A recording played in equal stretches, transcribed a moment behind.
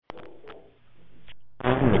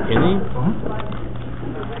McKinney?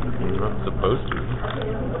 You're not supposed to.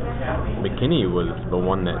 McKinney was the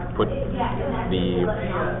one that put the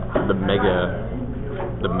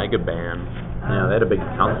mega ban. Yeah, they had a big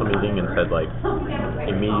council meeting and said like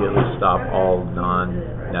immediately stop all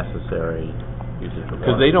non-necessary usage of water.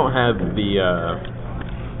 Because they don't have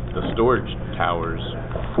the storage towers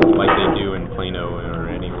like they do in Plano or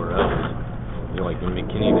anywhere else. You know, like in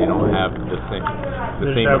McKinney, they don't have the same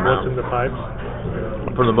amount. What's in the pipes?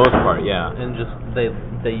 For the most part, yeah. And just they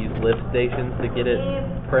use lift stations to get it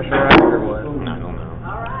pressurized or what? I don't know.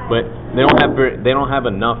 But they don't have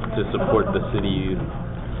enough to support the city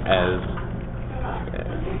as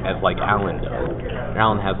like Allen does.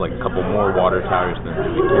 Allen has like a couple more water towers than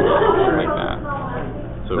McKinney, like that.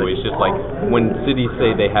 So it's just like when cities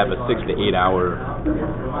say they have a 6 to 8 hour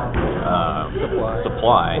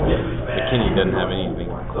supply, McKinney doesn't have anything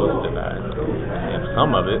close to that. They have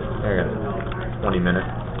some of it. 20 minutes.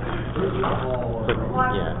 But,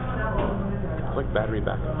 yeah. It's like battery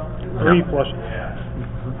backup. 3 flushes.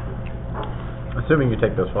 Assuming you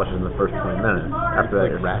take those flushes in the first 20 minutes. After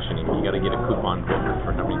that, Like rationing. You got to get a coupon for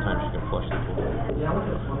how many times you can flush the toilet.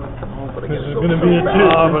 But I guess There's going to be a 2.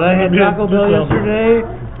 Oh, but I had Taco Bell yesterday.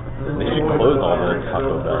 they should close all the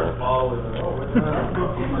Taco Bell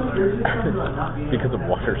because of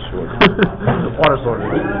water shortage. Water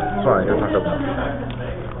shortage. Sorry, you're Taco Bell.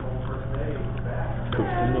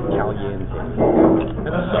 Cocina Caliente.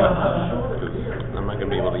 That sucks. Because I'm not going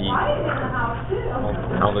to be able to eat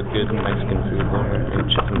all the good Mexican food there and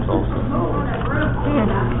chicken salsa.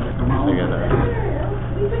 I got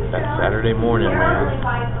that Saturday morning, man.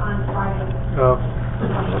 Oh.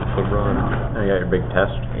 What's the run? You got your big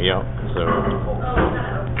test. Yep. So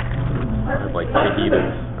I have like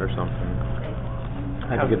fajitas or something.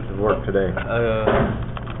 How'd you get to work today?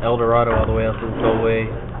 El Dorado all the way up to the tollway,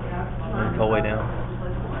 and tollway down.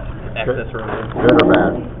 Access road. Good or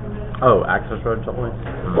bad? Oh, access road something?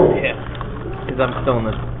 Yeah. Because I'm still in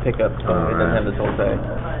this pickup, so it doesn't have the toll tag,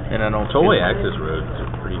 and I don't. Tollway access roads are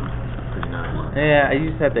pretty nice. Yeah, I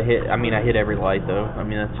just have to hit. I mean, I hit every light though. I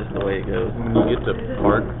mean, that's just the way it goes. When you get to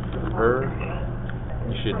Parker,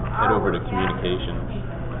 you should head over to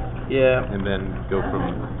communications. Yeah. And then go from,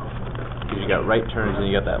 because you got right turns and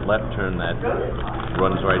you got that left turn that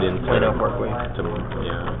runs right into Plano Parkway. I don't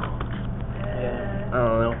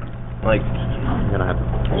know. Like, you're gonna have to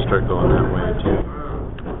start going that way too.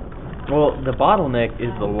 well, the bottleneck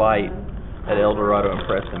is the light at El Dorado and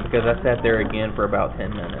Preston, because I sat there again for about 10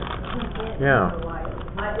 minutes. Yeah.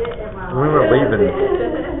 We were leaving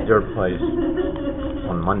your place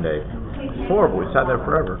on Monday. It's horrible. We sat there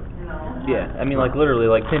forever. Yeah, I mean, like literally,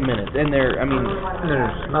 like 10 minutes, and there, I mean,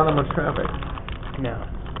 There's not that much traffic. no.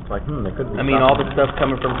 It's like, they could be. I mean, all the stuff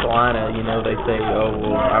coming from Salina, you know, they say, oh,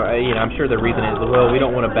 well, I'm sure the reason is, well, we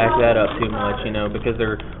don't want to back that up too much, you know, because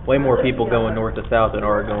there are way more people going north to south than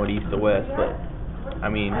are going east to west. But I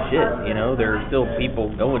mean, shit, you know, there are still people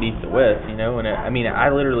going east to west, you know, and I mean, I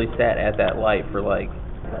literally sat at that light for like,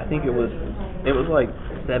 I think it was like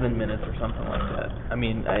 7 minutes or something like that. I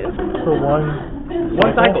mean, For one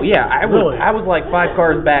cycle. Yeah, I Really? was like 5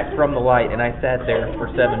 cars back from the light, and I sat there for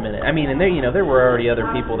 7 minutes. I mean, and there, you know, there were already other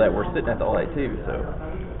people that were sitting at the light too. So,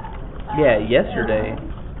 yeah, yesterday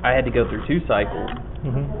I had to go through 2 cycles,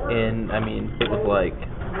 and I mean, it was like,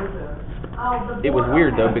 it was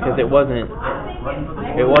weird though, because it wasn't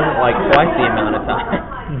like twice the amount of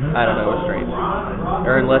time. I don't know, it was strange.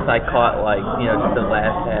 Or unless I caught like, you know, just the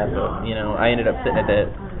last half of, you know, I ended up sitting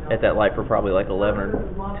at that light for probably like 10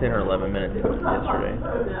 or 11 minutes yesterday.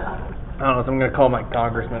 I don't know, so I'm gonna call my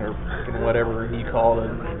congressman or whatever he called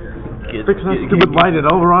and Fix that stupid light at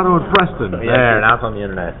El Dorado and Preston. Yeah, There, now it's on the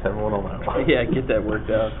internet. Everyone will know. yeah, get that worked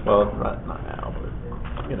out. Well, not now, but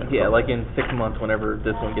Yeah, like in 6 months whenever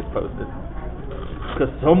this one gets posted.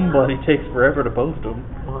 Because somebody takes forever to post them.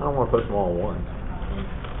 Well, I don't want to post them all at once.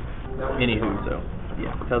 Anywho, so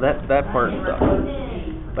yeah, so that part sucks.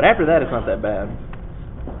 But after that, it's not that bad.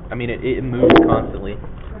 I mean, it moves constantly.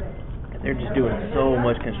 They're just doing so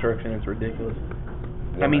much construction, it's ridiculous.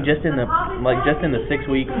 I mean, just in the 6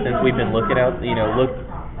 weeks since we've been looking out, you know,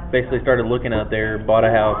 basically started looking out there, bought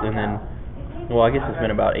a house, and then, well, I guess it's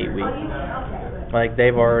been about 8 weeks. Like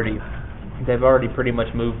they've already pretty much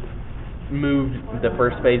moved the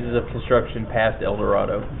first phases of construction past El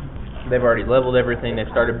Dorado. They've already leveled everything. They've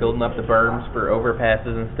started building up the berms for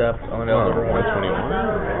overpasses and stuff on El Dorado.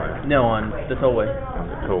 121? No, on the tollway. On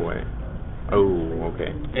the tollway. Oh, okay.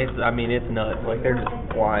 It's nuts. Like they're just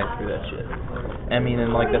flying through that shit. I mean,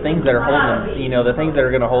 and like the things that are holding them, you know, the things that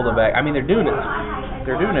are going to hold them back. I mean, they're doing it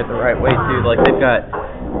the right way too. Like they've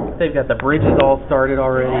got the bridges all started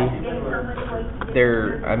already.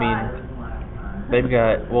 I mean, they've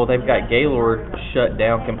got Gaylord shut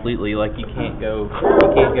down completely. Like you can't go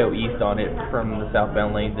east on it from the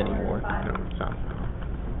southbound lanes anymore.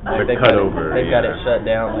 They've got it shut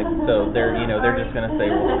down. Like so, they're just gonna say,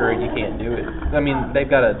 well, screw it, you can't do it. I mean, they've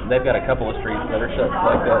got a couple of streets that are shut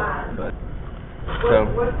like that, but so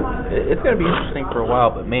it's gonna be interesting for a while.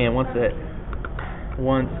 But man, once it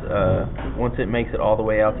makes it all the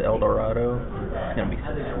way out to El Dorado, it's gonna be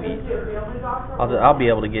so sweet. I'll be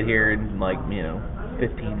able to get here in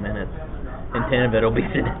 15 minutes, and 10 of it'll be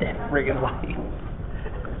sitting at that friggin' light.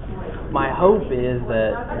 My hope is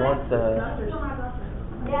that once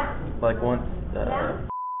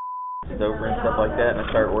it's over and stuff like that, and I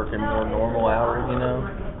start working more normal hours,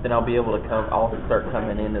 then I'll be able to I'll start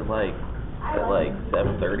coming in at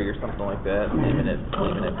 7:30 or something like that, leaving at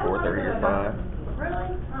 4:30 or 5.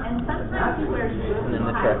 And then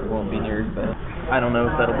the traffic won't be near as bad. I don't know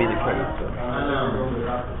if that'll be the case.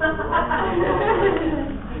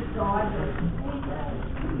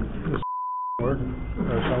 Work?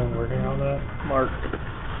 Or someone working on that? Mark.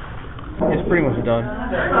 It's pretty much done.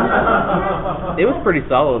 It was pretty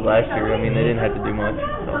solid last year. I mean, they didn't have to do much.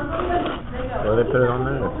 What did they put it on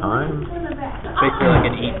there? A time? Basically like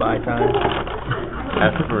an eat by time.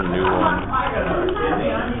 As for a new one,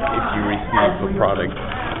 if you receive the product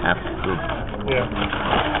after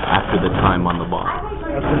the time on the box.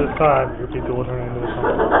 After the time, your pizza will turn into a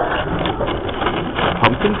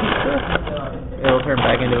Pumpkin pizza? It'll turn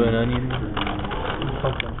back into an onion.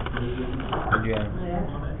 pumpkin. Yeah.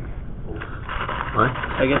 What?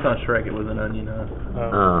 I guess on Shrek it was an onion, huh?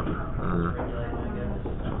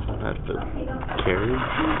 That's the carrot?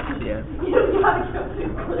 Yeah.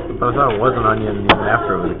 I thought it was an onion even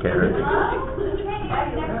after it was a carrot.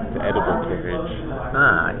 The edible carrot.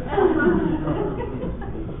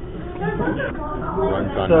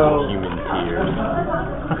 Runs on human tears.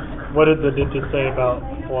 What did the dentist say about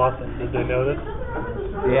flossing? Did they notice?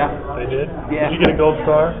 Yeah. They did? Yeah. Did you get a gold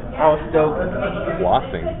star? I was stoked.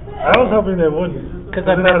 Flossing. I was hoping they wouldn't. Because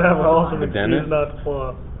I would have an awesome The excuse dentist? not to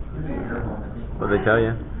floss. What'd they tell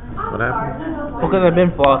you? What happened? Well, because I've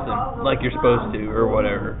been flossing like you're supposed to, or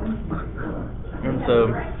whatever. And so,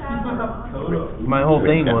 my whole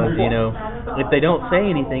thing was, if they don't say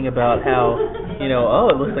anything about how, oh,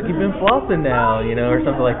 it looks like you've been flossing now, or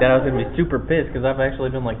something like that, I was going to be super pissed, because I've actually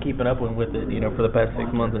been, keeping up with it, for the past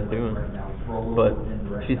 6 months of doing it. But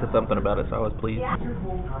she said something about it, so I was pleased.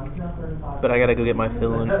 But I got to go get my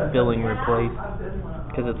filling replaced,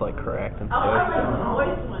 because it's, cracked and stuff. So.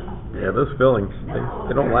 Yeah, those fillings,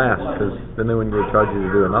 they don't last, because then they wouldn't charge you to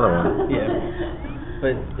do another one. Yeah.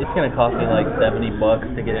 But it's going to cost me $70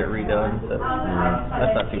 to get it redone, so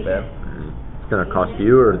that's not too bad. It's going to cost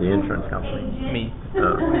you or the insurance company? Me.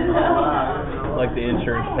 Oh. The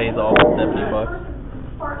insurance pays all $70.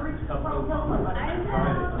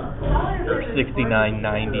 Or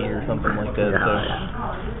 $69.90 or something like that. Yeah. So.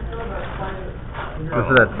 This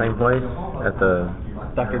is that same place at the...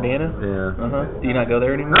 Dr. Dana? Yeah. Do you not go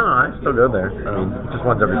there anymore? No, I still go there. I mean, just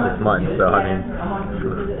once every 6 months. So I mean,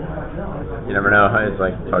 you never know. It's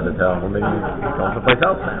hard to tell. Well, maybe you go someplace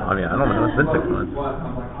else now. I mean, I don't know. It's been 6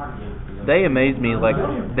 months. They amaze me.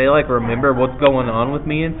 They remember what's going on with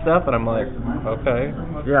me and stuff, and I'm like, okay.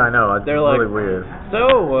 Yeah, I know. It's They're really weird.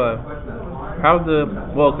 So, how's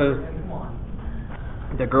because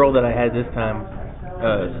the girl that I had this time,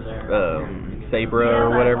 Sabra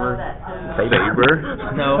or whatever.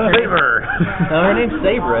 Saber? No. Saber! No, her name's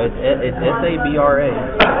Sabra. It's S-A-B-R-A.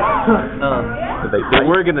 They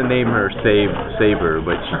were going to name her Saber,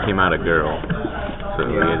 but she came out a girl. So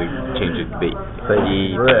we had to change it to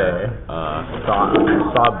Sabre.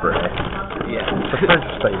 Sabre. Yeah. The French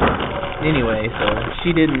Saber. Anyway, so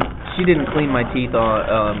she didn't clean my teeth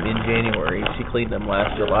in January. She cleaned them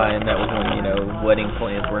last July, and that was when wedding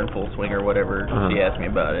plans were in full swing or whatever. She asked me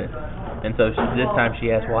about it, and so this time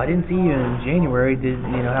she asked, "Well, I didn't see you in January.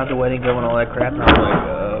 How'd the wedding go and all that crap?" And I was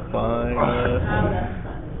like, "Fine."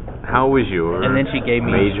 How was your and then she gave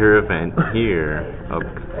me major event here?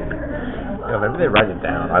 Yeah, maybe they write it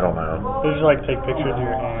down. I don't know. They just take pictures of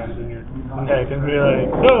your hands and your neck and be like,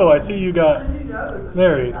 "Oh, I see you got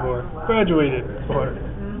married or graduated or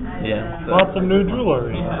lots of new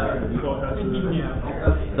jewelry."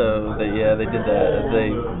 So they did that.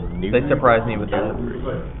 They surprised me with that.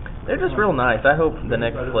 They're just real nice. I hope the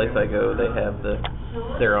next place I go,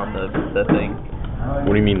 they're on the thing.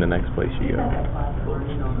 What do you mean the next place you go?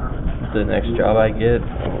 The next job I get.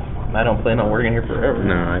 I don't plan on working here forever.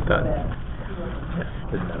 No, I thought.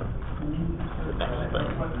 Didn't know.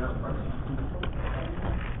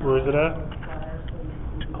 Where is it at?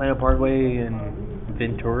 Plano Parkway and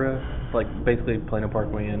Ventura, like basically Plano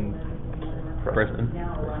Parkway in Preston.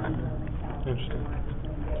 Interesting.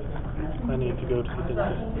 I need to go to the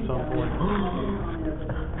dentist at some point.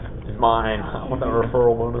 It's mine. I want that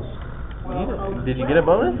referral bonus. Did you get a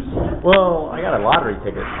bonus? Well, I got a lottery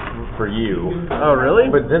ticket for you. Oh, really?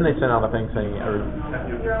 But then they sent out a thing saying you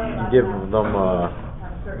give them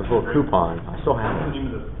this little coupon. I still have it.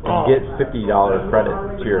 You get $50 credit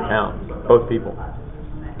to your account. Both people.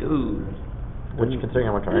 Dude. When you consider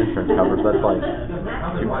how much our insurance covers, that's like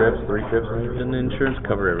 2 trips, 3 trips maybe. Doesn't insurance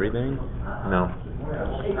cover everything? No.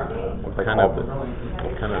 What kind of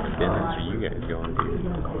dentist are you guys going to?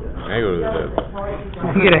 I go to the.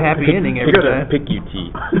 You get a happy ending every you go time. to pick you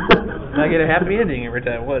teeth. I get a happy ending every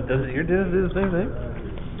time. What? Does your dentist do the same thing?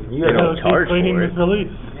 You They go don't to, charge cleaning for with it.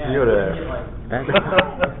 release. you go to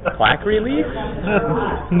Plaque relief?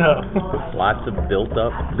 No. Lots of built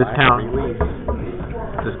up Discount. plaque relief.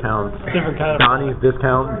 discounts. Different kind of Johnny's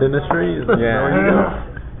Discount Dentistry. Is that Yeah. where you go?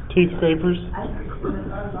 teeth scrapers.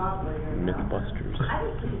 Mythbusters.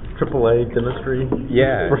 AAA Dentistry.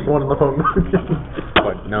 Yeah. First one in the phone book.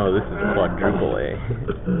 No, this is quadruple A.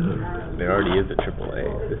 There already is a triple A.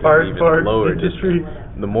 This is Part even lower lower. dentistry.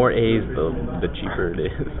 The more A's, the cheaper it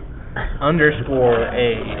is. Underscore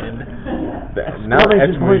A and Now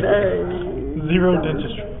that's point A. Zero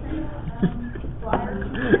dentistry.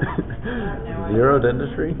 Zero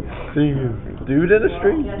dentistry? Do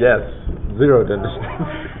dentistry? Yes. Zero dentistry.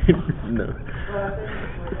 No.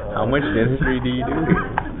 How much dentistry do you do?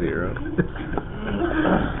 Zero.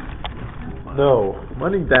 No.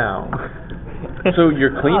 Money down. So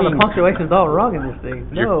you're Oh, cleaning. the punctuation's all wrong in this thing.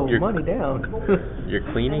 No, You're- money down. Your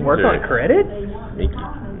cleanings Work are on credit?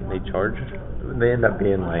 they charge They end up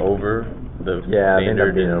being like over the Yeah, they end up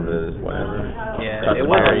standard being and over this. whatever. Yeah, it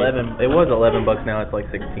was Customary. 11. It was $11 now. It's like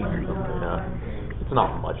 16 or something. Yeah. It's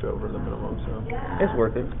not much over the minimum, so It's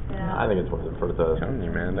worth it. I think it's worth it for I'm the. telling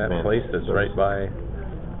you, man, that Man, place is service. right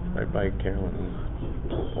by Carolyn's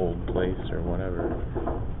old place or whatever.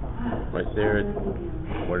 Right there at,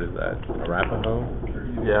 what is that? Arapahoe?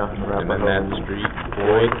 Yeah. And then that street,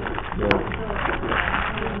 Floyd. Yeah.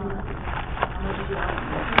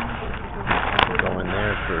 Going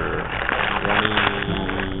there for 20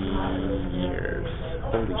 years.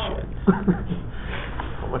 Holy shit.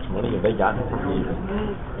 How much money have they gotten from these?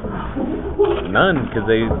 None, because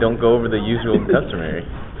they don't go over the usual and customary.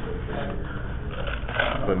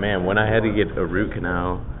 But man, when I had to get a root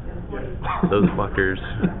canal, those fuckers,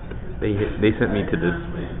 they sent me to this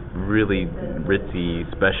really ritzy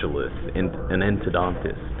specialist, an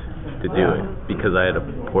endodontist, to do it because I had a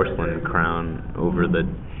porcelain crown over the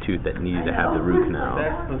tooth that needed to have the root canal.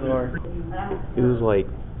 That's bizarre. It was like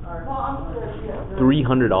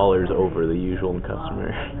 $300 over the usual and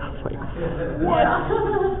customary. I was like, what?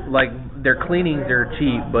 Like their cleanings are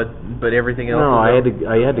cheap, but everything else. No, is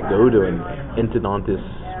I had to go to an endodontist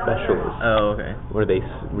specialist Oh, okay. where they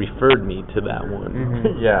referred me to that one.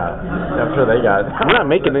 Mhm. Yeah. I'm sure they got. I'm not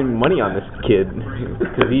making any money on this kid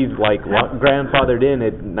because he's like grandfathered in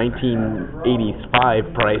at 1985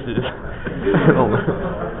 prices. I don't know.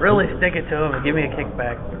 Really stick it to them and give me a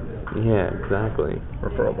kickback. Yeah, exactly.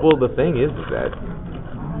 Referral. Well, the thing is that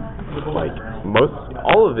like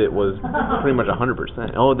all of it was pretty much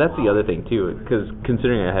 100%. Oh, that's the other thing too, because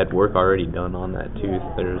considering I had work already done on that tooth,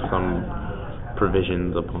 there's some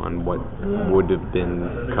provisions upon what would have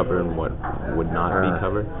been covered and what would not be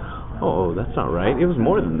covered. Oh, that's not right. It was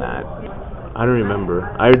more than that. I don't remember.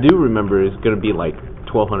 I do remember it's gonna be like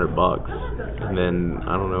 $1,200, and then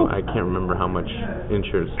I don't know. I can't remember how much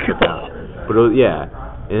insurance took out, but it was, yeah.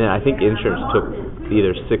 And then I think insurance took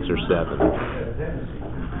either 6 or 7.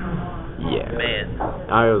 Yeah. Man,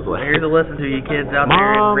 I was like, here's a lesson to you kids out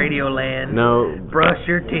there in Mom. Radio Land. no, Brush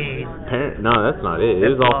your teeth. no, that's not it. It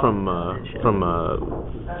was all That's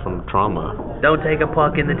from trauma. Don't take a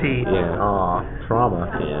puck in the teeth. Yeah. Aw,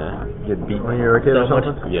 trauma. Yeah. Get beat when you were a kid So or much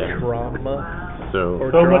something? Yeah. trauma. So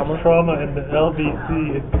Or So drama. much trauma in the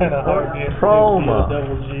LBC, it's kind of hard to get Trauma.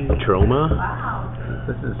 double G. trauma.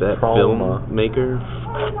 This is That trauma. filmmaker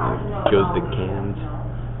goes to Cannes.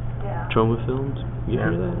 Trauma films. You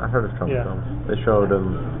Yeah, hear that? I've heard of trauma Yeah. films. They showed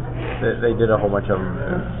them. They did a whole bunch of them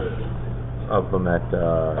at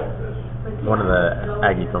one of the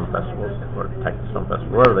Aggie Film Festivals or Texas Film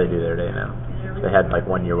Festival, wherever they do their day now. They had like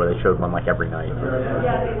one year where they showed one like every night.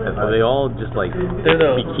 Are they all just like They're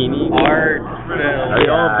the bikini? art Are they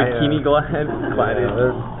all Yeah, bikini clad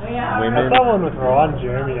I women? saw one with Ron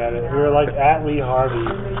Jeremy at it. We were like at Lee Harvey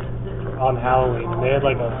on Halloween. And they had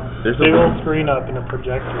like a There's big a- old screen up and a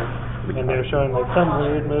projector, and they were showing like some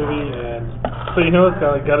weird movie. And so you know it's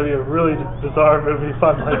got to be a really bizarre movie. So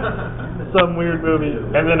I'm like some weird movie,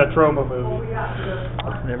 and then a trauma movie.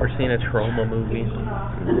 I've never seen a trauma movie.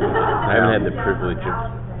 I haven't had the privilege of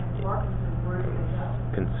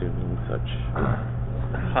consuming such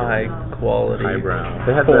High quality highbrow.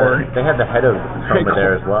 They had porn. they had the head of Trauma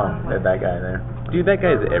there as well. They had that guy there. Dude, that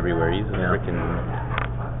guy's everywhere. He's a Yeah. freaking.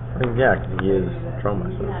 I mean, yeah, 'cause he is Trauma.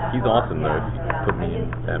 So. He's awesome though. If you put me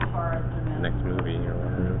in that next movie or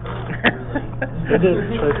whatever. They did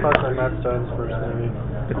Tracemark on Matt Stone's first movie.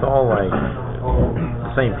 It's all like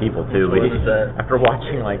the same people too. But What is that? after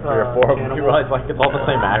watching like 3 or 4 of them, you realize like it's all the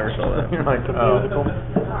same actors. You're like, The oh, musical.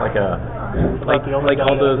 like a Like the only guy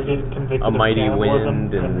all to ever those get convicted A of Mighty cannibalism.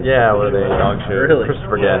 Wind and yeah, where they dog show. Really?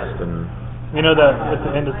 Christopher Yeah. Guest and You know that at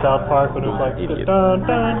the end of South Park when it was like Idiot. dun,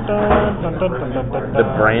 dun, dun, dun, dun, dun, dun, dun, The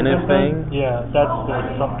dun, Branagh dun, dun. thing? Yeah, that's the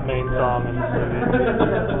main song in the movie.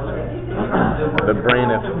 The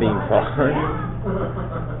Branagh theme song.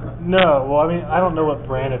 No, well, I mean, I don't know what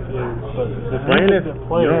Branagh is, but the music that Braniff,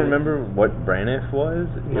 plays. you don't remember what Braniff was?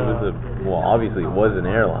 It No. was obviously it was an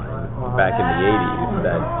airline back in the 80s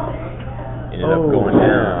that ended up going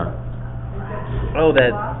down. Oh,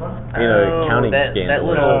 that. Accounting that, scandal That or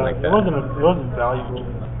little. something like that. It wasn't valuable.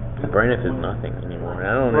 Braniff is nothing anymore.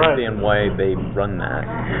 I don't Right. understand why they run that.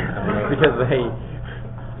 because they.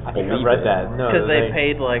 I think I Believe read it. that. No, Because they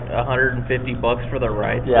paid like $150 for the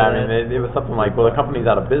rights. Yeah, to I mean, it was something like, well, the company's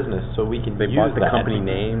out of business, so we can They use bought the that. company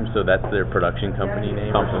name, so that's their production company name.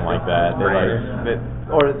 or Something like that. They Braniff.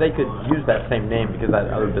 or they could use that same name because that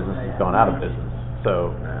other business has gone out of business. So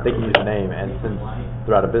they can use the name, and since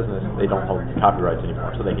they're out of business, they don't hold copyrights anymore,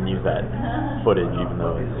 so they can use that footage even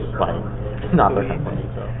though it's like not their company.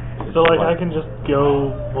 So, like, I can just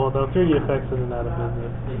go, well, no, 3D Effects isn't out of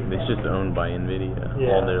business. It's just owned by Nvidia.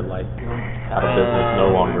 Yeah. All their life. Out of business, no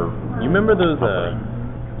longer. You remember those?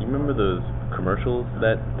 company. You remember those commercials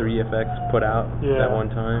that 3FX put out Yeah. that one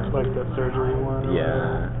time? Like the surgery one? or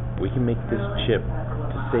Yeah, we can make this chip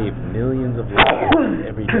to save millions of lives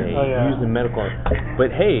every day Oh, yeah. using medical.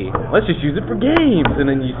 But hey, let's just use it for games. And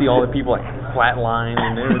then you see all the people like flatline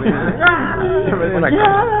and everything. Everybody's like,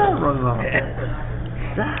 yeah, running off.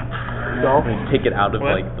 Golf? and take it out of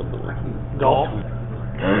What? like the little. Golf?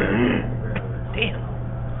 Damn.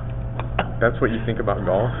 That's what you think about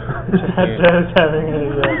golf? That's having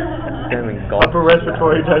a Having golf. upper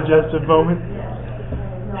respiratory digestive moment.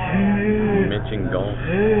 You mentioned golf.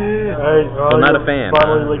 Alright, So not a fan,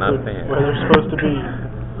 bodily huh? Not a liquids, fan. where they're supposed to be.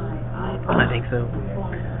 I think so.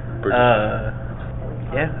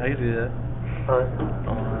 Yeah, I could do that. Alright.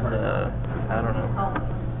 On, I don't know.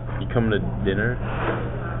 You coming to dinner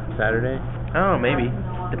Saturday? Oh, maybe.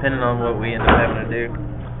 Depending on what we end up having to do.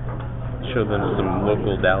 Show them some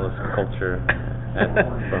local Dallas culture at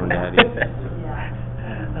Bone Daddy's.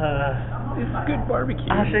 It's good barbecue.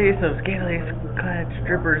 I'll show you some scantily clad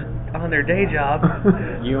strippers on their day job.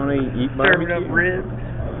 You only eat Serving barbecue? up ribs.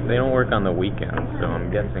 They don't work on the weekends, so I'm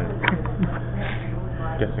guessing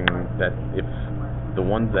that if the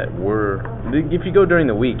ones that were, if you go during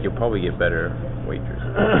the week, you'll probably get better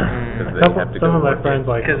waitresses because they have to go. Some of my work friends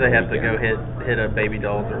it. like Because they have to go hit a baby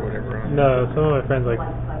dolls or whatever. no, some of my friends like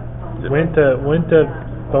went to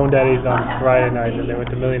Bone Daddy's on Friday night and they went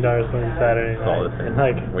to $1 Million Saloon Saturday It's all night. the same And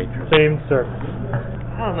like waitress. same service.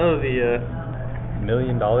 I don't know $1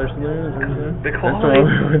 Million Saloon? the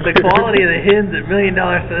quality of the hens at $1 Million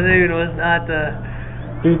Saloon was not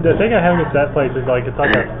Dude, the thing I have against that place is like it's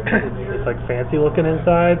like fancy looking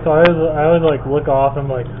inside. So I always like look off and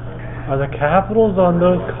I'm like, are the capitals on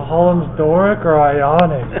those columns Doric or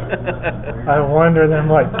Ionic? I wonder. And I'm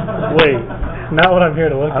like, wait, not what I'm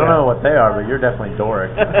here to look I at. don't know what they are, but you're definitely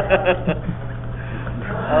Doric.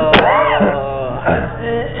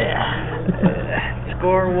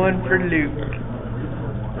 Score one for Luke.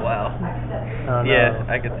 Wow. Oh, no. Yeah,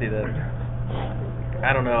 I could see that. I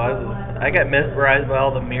don't know. I got mesmerized by all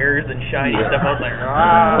the mirrors and shiny stuff. I was like,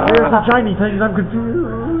 ah. Where's the shiny things? I'm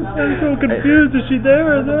confused. I'm so confused. Is she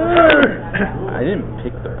there or there? I didn't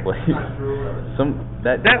pick the place.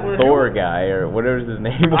 That was- Thor guy or whatever his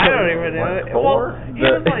name was. I don't even know. Thor? Well, he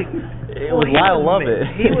was like, It was Lyle Lovett.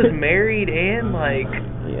 He was married and like.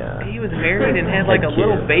 Yeah. He was married and had like a Kid.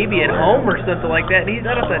 little baby at home or something like that. And he's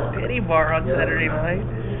out at that titty bar on Saturday night.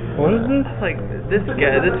 What is this? It's like this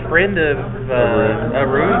guy, this friend of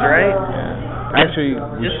Arun's, right? Yeah. Actually,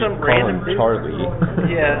 we Just should some call random him dude. Charlie.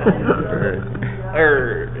 Yeah.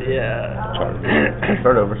 Yeah. Charlie.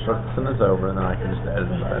 Start over. Send this over, and then I can just edit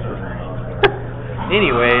it better.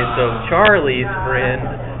 Anyway, so Charlie's friend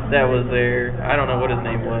that was there, I don't know what his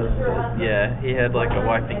name was, but yeah, he had like a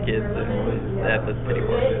wife and kids and was at the titty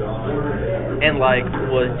bar. And like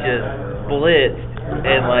was just blitzed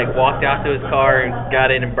and like walked out to his car and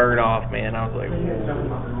got in and burned off. Man, I was like,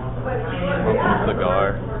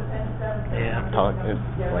 Cigar. yeah. Talk, it's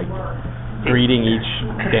like greeting each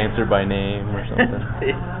dancer by name or something.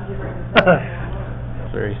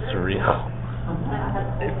 Very surreal.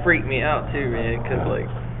 It freaked me out too, man, because like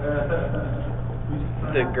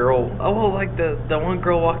the girl, like the one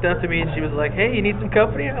girl walked up to me and she was like, "Hey, you need some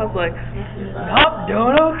company?" I was like, "I'm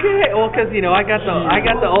doing okay." Well, because I got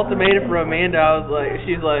the ultimatum from Amanda. I was like,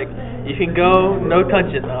 she's like, "You can go, no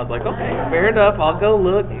touching." I was like, "Okay, fair enough. I'll go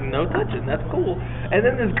look, no touching. That's cool." And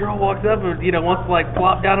then this girl walks up and wants to like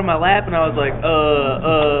plop down on my lap, and I was like,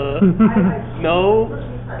 no.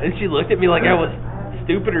 And she looked at me like I was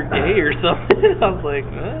stupid or gay or something. I was like,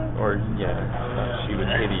 Or, yeah, she was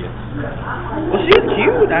hideous. well, she was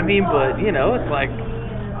cute. I mean, but, it's like,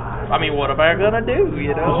 what am I gonna do,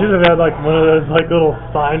 You should have had like one of those like little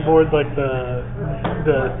signboards like the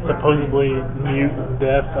supposedly mute and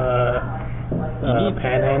deaf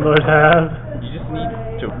panhandlers have. You just need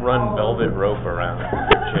to run velvet rope around the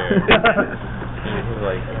chair.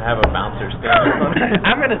 Like, have a bouncer stand in front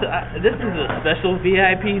of you. This is a special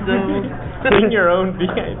VIP zone. In your own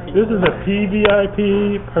VIP. This is a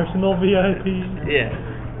PVIP, personal VIP. Yeah.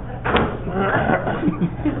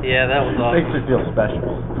 Yeah, that was awesome. Makes me feel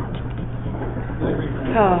special.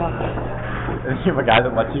 And you have a guy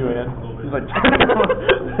that lets you in. He's like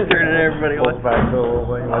turning everybody pulls off. back the little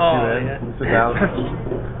thing, lets you in. Yeah. You sit down.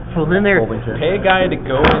 Well, then they're Pay a guy to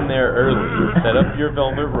go in there early, set up your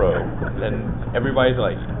velvet robe, then everybody's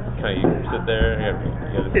like, "Can you sit there?"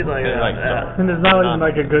 He's like, And there's not even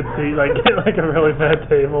like a good seat, like get like a really bad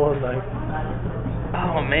table and like.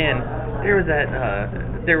 oh man, there was that.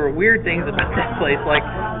 There were weird things about that place, like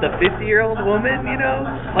the 50-year-old woman,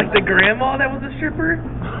 like the grandma that was a stripper.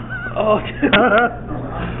 Oh.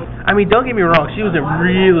 I mean, don't get me wrong, she was in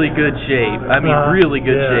really good shape. I mean, really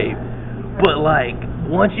good shape. But like,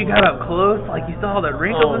 once you got up close, like you saw the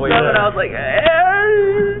wrinkles and stuff, and I was like,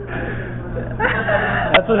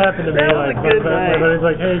 That's what happened to me. That was Like, a good my night. buddy's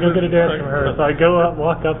like, "Hey, go get a dance from her." So I go up,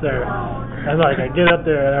 walk up there, and like I get up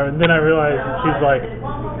there, and then I realize she's like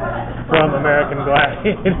from American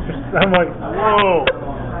Gladiators. I'm like, whoa.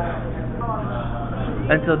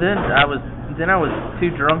 And so then I was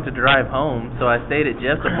too drunk to drive home, so I stayed at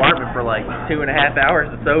Jeff's apartment for like 2.5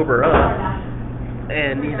 hours to sober up.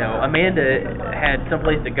 And, Amanda had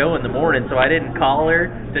someplace to go in the morning, so I didn't call her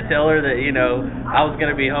to tell her that, I was going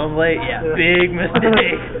to be home late. Yeah, big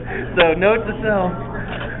mistake. So note to self,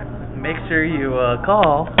 make sure you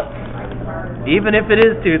call, even if it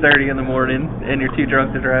is 2:30 in the morning and you're too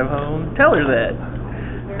drunk to drive home, tell her that.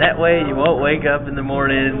 That way you won't wake up in the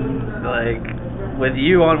morning, like, with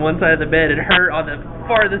you on one side of the bed and her on the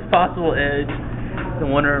farthest possible edge and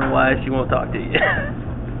wondering why she won't talk to you.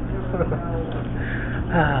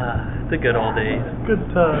 The good old days. Good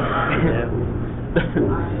time. Yeah.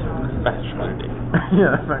 Bachelor day.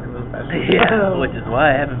 Yeah, that's not gonna be special. Yeah, which is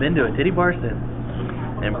why I haven't been to a titty bar since,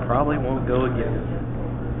 and probably won't go again.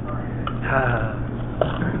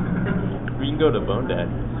 We can go to Bone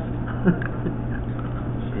Dad.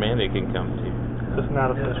 Amanda can come too. Just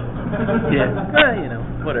not official. Yeah,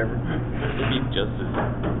 whatever. It'd be just as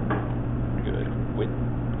good,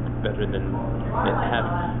 better than it have.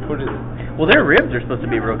 Well, their ribs are supposed to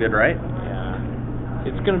be real good, right? Yeah,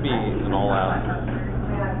 it's gonna be an all-out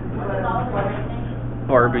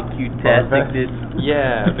Barbecue-tastic.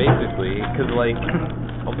 Yeah, basically, because like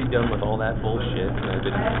I'll be done with all that bullshit that I've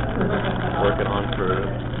been working on for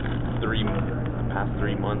the past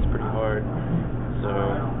 3 months pretty hard. So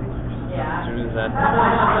as soon as that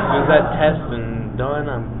test is done,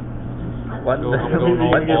 I'm going all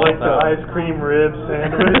You get like the out. ice cream rib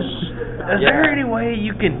sandwich. Is there any way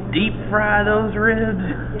you can deep fry those ribs?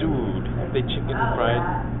 Dude, they chicken fried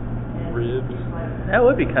ribs. That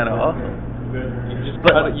would be kind of awesome.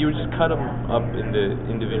 You would just cut them up into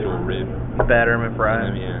individual ribs. Batter them and fry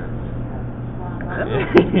them. Yeah.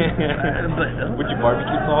 But, would you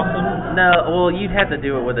barbecue sauce them? No, well, you'd have to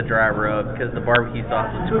do it with a dry rub because the barbecue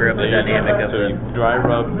sauce would screw up the dynamic of So it. you dry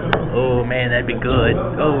rub. Oh man, that'd be good.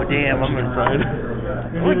 Oh damn, I'm Chicken gonna. fried.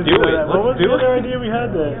 Do it. What was Let's do the other it. idea we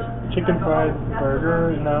had? The chicken fried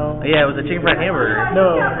burger? No. Yeah, it was a chicken fried hamburger.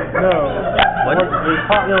 No. What? It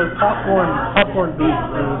was popcorn beef.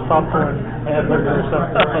 It was popcorn hamburger or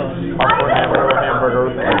something. Popcorn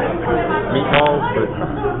hamburger, meatballs, but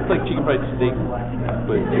It's like chicken fried steak,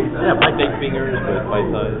 but steak fingers, but bite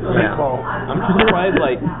size. Yeah. I'm surprised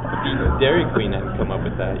like Dairy Queen hadn't come up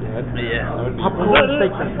with that yet. Yeah. That would be popcorn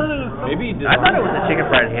steak. maybe he did. I thought it was a chicken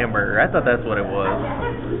fried hamburger. I thought that's what it was.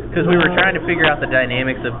 Because we were trying to figure out the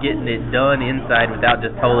dynamics of getting it done inside without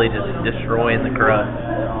just totally just destroying the crust.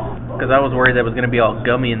 Because I was worried that it was going to be all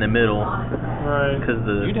gummy in the middle. Right. Cause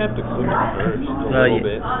You'd have to cook it first a little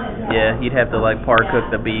bit. Yeah, you'd have to like par cook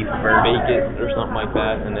the beef first. Bake it or something like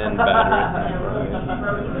that, and then batter it.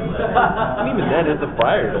 And even then, it's a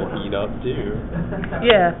fryer it'll heat up too.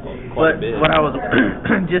 Yeah, Quite a but bit. what I was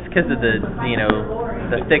just because of the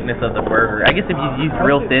the thickness of the burger. I guess if you used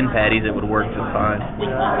real thin patties, it would work just fine.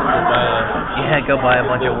 Go buy a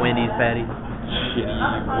bunch of Wendy's patties. Shitty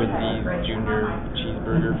Wendy's Junior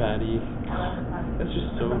cheeseburger patty. That's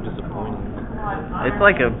just so disappointing. It's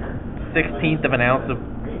like a 16th of an ounce of.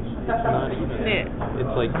 It's not even. Yeah.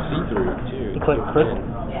 It's like see-through too. It's like crisp.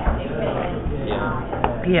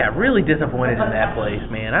 Yeah. Yeah, really disappointed in that place,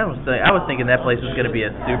 man. I was thinking that place was gonna be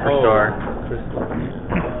a superstar. Crystal.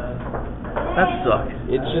 That sucks.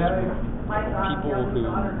 It's just people who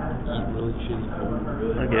eat really shitty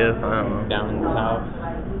food I guess I don't know. down in the south.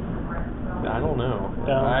 I don't know. It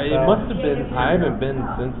South. must have been. I haven't been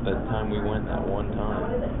since that time we went that one time.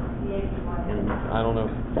 And I don't know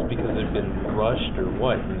if it's because they've been rushed or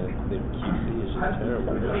what, and the QC is just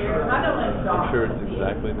terrible. I'm sure it's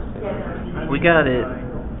exactly the same. We got it.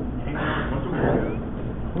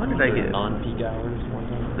 When did I get it? Non-peak hours one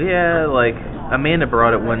time? Yeah, like Amanda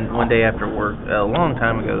brought it one day after work, a long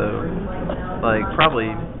time ago though. Like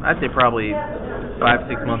I'd say probably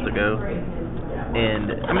 5-6 months ago.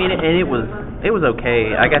 And I mean, and it was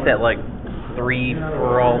okay. I got that like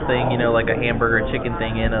 3-for-all thing, like a hamburger, chicken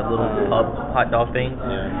thing, and a little hot dog thing.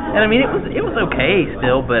 Yeah. And I mean, it was okay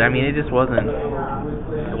still, but I mean, it just wasn't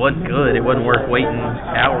good. It wasn't worth waiting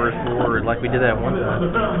hours for, like we did that one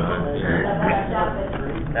time.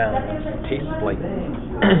 Tastes like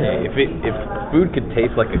if food could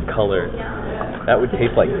taste like a color, that would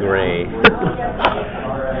taste like gray.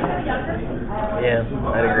 Yeah,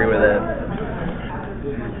 I'd agree with that.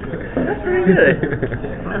 That's pretty good.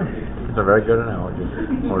 It's a very good analogy,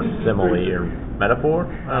 or simile, or metaphor.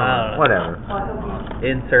 Whatever.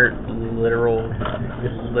 Insert literal.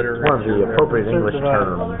 One of the appropriate English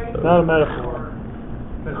terms. So. Not a metaphor.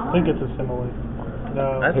 I think it's a simile.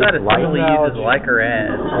 No. I thought a Light simile uses like or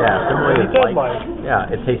as. Yeah, simile He is said light. light. Yeah,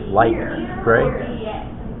 it tastes light gray.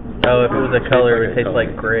 Oh, if it was a color, it would Tastes taste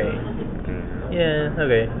like like gray. Yeah,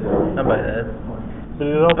 okay. I'll buy that.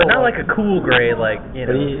 But But not like a cool gray, like,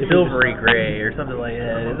 But silvery gray or something like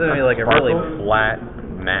that. It's gonna be like a really, flat,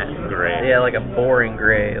 matte gray. yeah, like a boring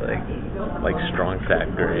gray, Like strong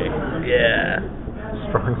fat gray. yeah.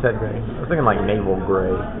 Strong set gray. I was thinking like naval gray,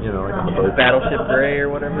 like on the boat. Battleship gray or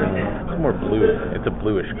whatever. It's more blue. It's a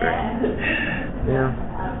bluish gray. Yeah,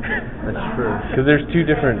 that's true. Because there's two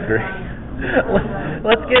different grays.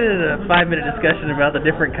 Let's get into a 5-minute discussion about the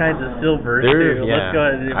different kinds of silvers too. Let's go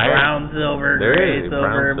into brown silver, gray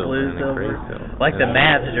silver, blue silver. Like the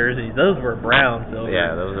Mavs jerseys, those were brown silver.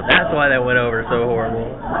 Yeah, those are. That's why that went over so horrible.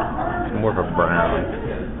 It's more of a brown.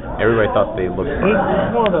 Everybody thought they looked.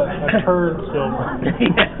 it's more of a turd silver.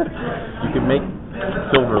 You can make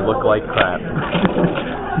silver look like crap.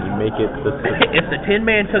 You make it If the Tin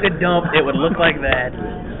Man took a dump, it would look like that.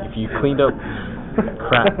 If you cleaned up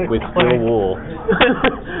crap with steel wool.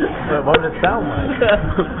 What did it sound like?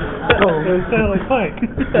 It sounded like clank.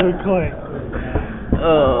 It would clank.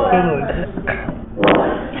 Oh.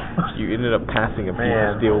 You ended up passing a piece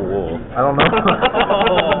of steel wool. I don't know.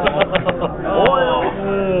 Oil.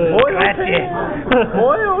 Gotcha.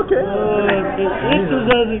 Oil, okay. It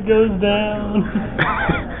itches as it goes down.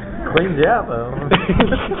 Cleans you out though.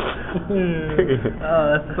 Oh,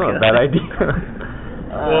 that's not a bad idea.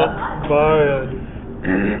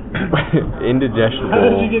 Indigestible. How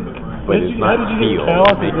did you get? But it's not how did you steel. get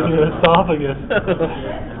calluses in your esophagus?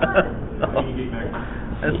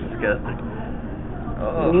 That's disgusting.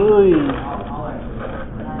 Oh.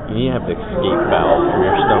 You need to have the escape valve for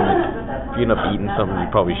your stomach. If you end up eating something you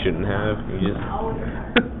probably shouldn't have, you just.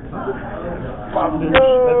 I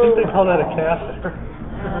think they call that a catheter.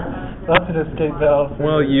 That's an escape valve.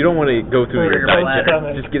 Well, you don't want to go through For your your bladder.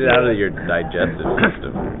 digestive. Just get it out of your digestive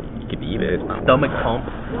system. You can eat it. Stomach pump.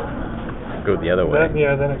 Go the other way.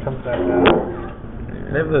 Then it comes back out.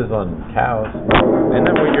 They have those on cows. Isn't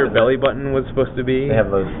that where your belly button was supposed to be? They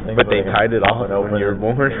have those things. But where they can tied it pop off open when you were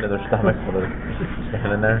born. into their stomach while they're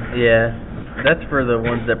standing there. Yeah, that's for the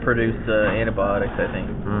ones that produce antibiotics, I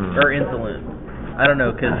think, or insulin. I don't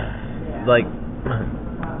know, cause like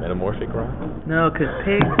Metamorphic rock? no, cause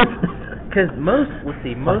pigs, cause most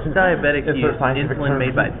diabetics Is there use a scientific insulin term?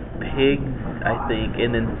 made by pigs, I think,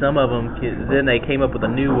 and then some of them then they came up with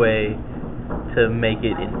a new way to make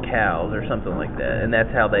it in cows or something like that, and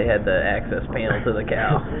that's how they had the access panel to the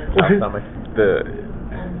cow. Cow stomach.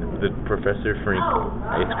 The Professor Frink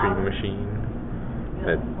ice cream machine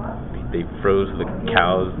that they froze the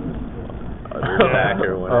cow's other back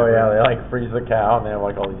or whatever. Oh yeah, they like freeze the cow and they have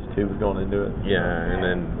like all these tubes going into it. Yeah, and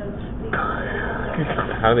then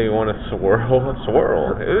how do you want to swirl?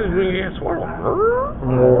 Swirl. Yeah, swirl.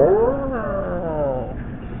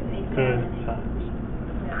 Good times.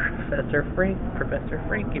 Professor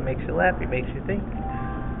Frink, he makes you laugh, he makes you think.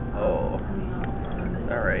 Oh.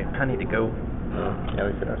 Alright, I need to go. Yeah,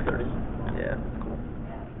 we could have 30. Yeah.